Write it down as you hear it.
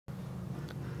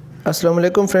अस्सलाम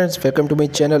वालेकुम friends, welcome to my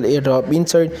channel airdrop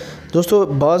inside.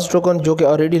 दोस्तों, बाज़ टोकन जो कि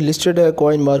ऑलरेडी लिस्टेड है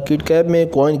कॉइन मार्केट कैप में,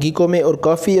 कॉइन गीको में और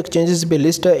काफ़ी एक्सचेंजेस पे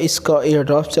लिस्ट है, इसका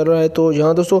एयरड्रॉप चल रहा है। तो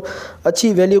यहाँ दोस्तों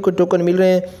अच्छी वैल्यू के टोकन मिल रहे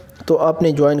हैं, तो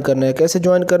आपने ज्वाइन करना है। कैसे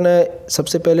ज्वाइन करना है?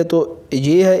 सबसे पहले तो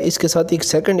ये है, इसके साथ एक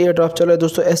सेकंड एयरड्रॉप चल रहा है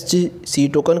दोस्तों SGC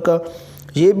टोकन का।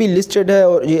 ये भी लिस्टेड है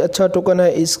और ये अच्छा टोकन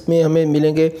है। इसमें हमें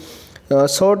मिलेंगे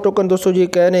 100 टोकन दोस्तों। ये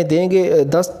कहने देंगे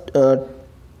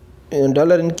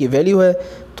 $10 इनकी वैल्यू है,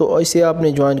 तो इसे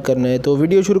आपने ज्वाइन करना है। तो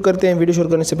वीडियो शुरू करते हैं। वीडियो शुरू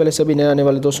करने से पहले सभी नए आने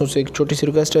वाले दोस्तों से एक छोटी सी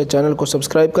रिक्वेस्ट है, चैनल को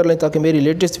सब्सक्राइब कर लें ताकि मेरी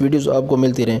लेटेस्ट वीडियोस आपको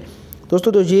मिलती रहें।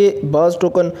 दोस्तों, तो ये बाज़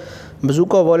टोकन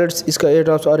बजूका वॉलेट्स, इसका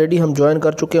एयरड्रॉप ऑलरेडी हम ज्वाइन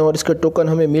कर चुके हैं और इसके टोकन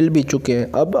हमें मिल भी चुके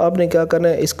हैं। अब आपने क्या करना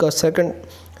है, इसका सेकंड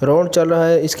राउंड चल रहा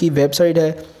है, इसकी वेबसाइट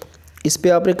है, इस पर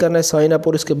आपने करना है साइन अप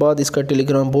और इसके बाद इसका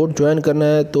टेलीग्राम बोर्ड ज्वाइन करना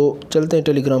है। तो चलते हैं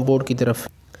टेलीग्राम बोर्ड की तरफ।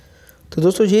 तो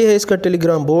दोस्तों, ये है इसका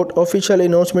टेलीग्राम बोर्ड, ऑफिशियल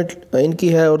अनाउंसमेंट इनकी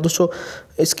है। और दोस्तों,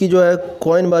 इसकी जो है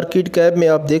कॉइन मार्केट कैप में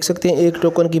आप देख सकते हैं एक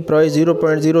टोकन की प्राइस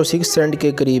 0.06 सेंट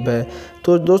के करीब है।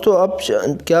 तो दोस्तों, अब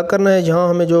क्या करना है, जहां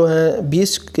हमें जो है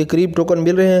 20 के करीब टोकन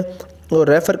मिल रहे हैं और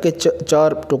रेफ़र के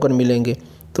 4 टोकन मिलेंगे।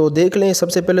 तो देख लें।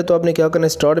 सबसे पहले तो आपने क्या करना है,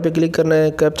 स्टार्ट पे क्लिक करना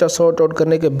है। कैप्चा सॉर्ट आउट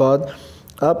करने के बाद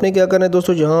आपने क्या करना है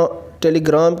दोस्तों, जहाँ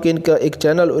टेलीग्राम के इनका एक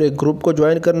चैनल और एक ग्रुप को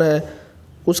ज्वाइन करना है।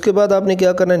 उसके बाद आपने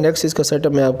क्या करना है, नेक्स्ट इसका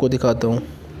सेटअप मैं आपको दिखाता हूँ।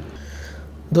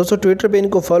 दोस्तों, ट्विटर पे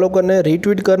इनको फॉलो करना है,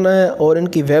 रीट्वीट करना है और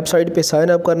इनकी वेबसाइट पे साइन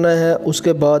अप करना है।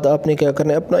 उसके बाद आपने क्या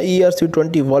करना है, अपना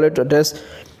ERC20 वॉलेट एड्रेस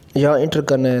यहाँ इंटर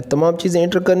करना है। तमाम चीज़ें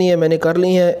इंटर करनी है, मैंने कर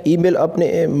ली हैं। ईमेल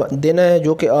आपने देना है,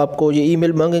 जो कि आपको ये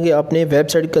ईमेल मांगेंगे, आपने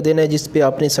वेबसाइट का देना है जिस पे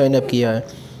आपने साइन अप किया है।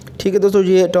 ठीक है दोस्तों,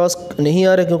 ये टास्क नहीं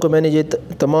आ रहा क्योंकि मैंने ये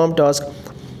तमाम टास्क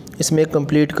इसमें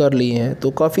कंप्लीट कर लिए हैं। तो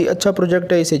काफ़ी अच्छा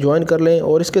प्रोजेक्ट है, इसे ज्वाइन कर लें।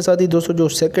 और इसके साथ ही दोस्तों, जो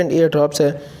सेकंड एयर ड्रॉप्स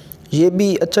है, ये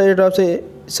भी अच्छा एयर ड्रॉप्स है।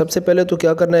 सबसे पहले तो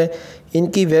क्या करना है,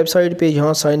 इनकी वेबसाइट पे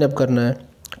यहाँ साइन अप करना है।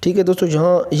 ठीक है दोस्तों,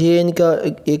 जहाँ ये इनका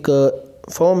एक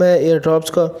फॉर्म है एयर ड्रॉप्स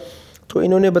का, तो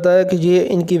इन्होंने बताया कि ये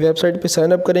इनकी वेबसाइट पे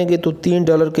साइन अप करेंगे तो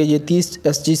 $3 के ये 30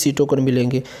 SGC टोकन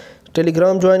मिलेंगे।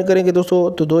 टेलीग्राम ज्वाइन करेंगे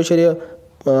दोस्तों तो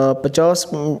 2.50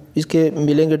 इसके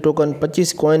मिलेंगे टोकन,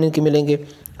 25 कॉइन इनके मिलेंगे।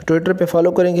 ट्विटर पे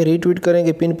फॉलो करेंगे, रीट्वीट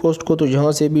करेंगे पिन पोस्ट को, तो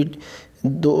यहाँ से भी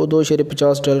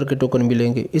 $2.50 के टोकन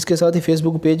मिलेंगे। इसके साथ ही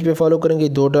फेसबुक पेज पे फॉलो करेंगे,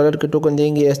 $2 के टोकन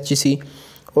देंगे SGC।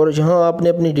 और यहाँ आपने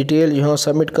अपनी डिटेल यहाँ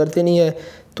सबमिट कर देनी है।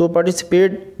 तो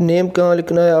पार्टिसिपेट नेम कहाँ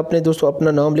लिखना है, आपने दोस्तों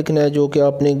अपना नाम लिखना है जो कि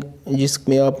आपने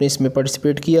जिसमें आपने इसमें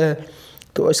पार्टिसिपेट किया है।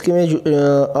 तो इसके में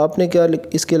आपने क्या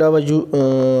इसके अलावा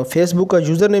फेसबुक का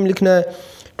यूज़र नेम लिखना है,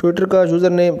 ट्विटर का user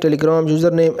name, Telegram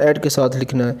user name add के साथ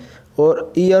लिखना है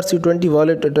और ERC20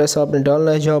 वॉलेट एड्रेस आपने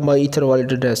डालना है, जहाँ माई ईथर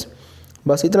वॉलेट एड्रेस।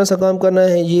 बस इतना सा काम करना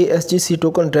है। ये SGC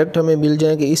टोकन डायरेक्ट हमें मिल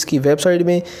जाएंगे इसकी वेबसाइट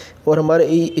में और हमारे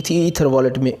ईथर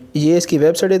वॉलेट में। ये इसकी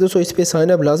वेबसाइट है दोस्तों, इस पर साइन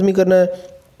अप लाजमी करना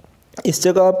है। इस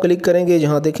जगह आप क्लिक करेंगे,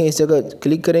 जहाँ देखें इस जगह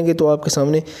क्लिक करेंगे तो आपके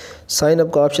सामने साइन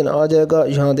अप का ऑप्शन आ जाएगा।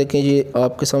 यहाँ देखें ये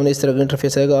आपके सामने इस तरह का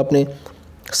इंटरफेस आएगा, आपने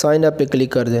साइन अप पे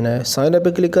क्लिक कर देना है। साइन अप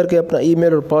पे क्लिक करके अपना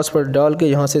ईमेल और पासवर्ड डाल के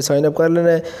यहाँ से साइन अप कर लेना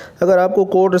है। अगर आपको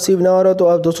कोड रिसीव ना हो रहा तो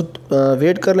आप दोस्तों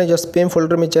वेट कर लें, जस्ट स्पैम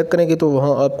फोल्डर में चेक करेंगे तो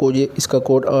वहाँ आपको ये इसका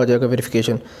कोड आ जाएगा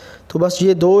वेरिफिकेशन। तो बस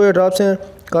ये 2 एयर ड्रॉप्स हैं,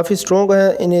 काफ़ी स्ट्रॉन्ग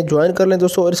हैं, इन्हें ज्वाइन कर लें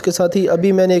दोस्तों। और इसके साथ ही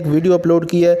अभी मैंने एक वीडियो अपलोड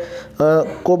की है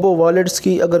कोबो वॉलेट्स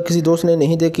की, अगर किसी दोस्त ने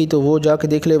नहीं देखी तो वो जाके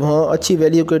देख ले, वहाँ अच्छी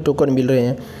वैल्यू के टोकन मिल रहे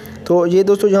हैं। तो ये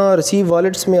दोस्तों, यहाँ रिसीव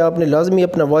वॉलेट्स में आपने लाजमी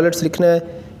अपना वॉलेट्स लिखना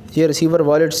है, ये रिसीवर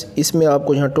वॉलेट्स, इसमें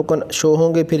आपको यहाँ टोकन शो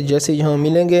होंगे, फिर जैसे यहाँ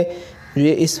मिलेंगे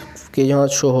ये इसके यहाँ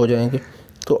शो हो जाएंगे।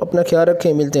 तो अपना ख्याल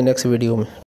रखें, मिलते हैं नेक्स्ट वीडियो में।